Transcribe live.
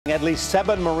At least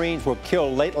 7 Marines were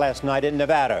killed late last night in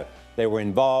Nevada. They were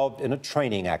involved in a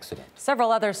training accident.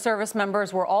 Several other service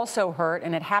members were also hurt,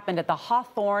 and it happened at the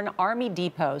Hawthorne Army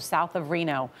Depot south of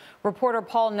Reno. Reporter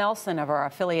Paul Nelson of our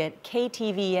affiliate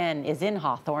KTVN is in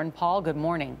Hawthorne. Paul, good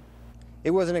morning.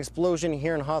 It was an explosion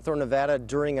here in Hawthorne, Nevada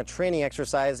during a training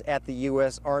exercise at the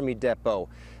U.S. Army Depot.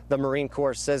 The Marine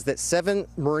Corps says that 7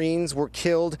 Marines were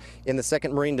killed in the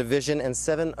 2nd Marine Division and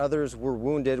 7 others were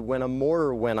wounded when a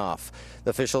mortar went off. The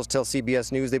officials tell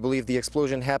CBS News they believe the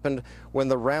explosion happened when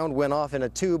the round went off in a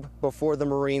tube before the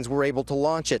Marines were able to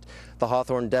launch it. The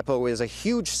Hawthorne Depot is a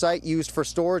huge site used for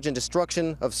storage and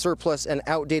destruction of surplus and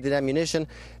outdated ammunition.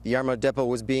 The Army Depot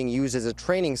was being used as a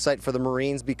training site for the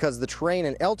Marines because the terrain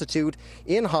and altitude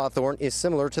in Hawthorne is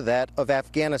similar to that of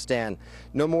Afghanistan.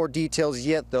 No more details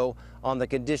yet, though, on the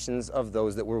conditions of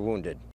those that were wounded.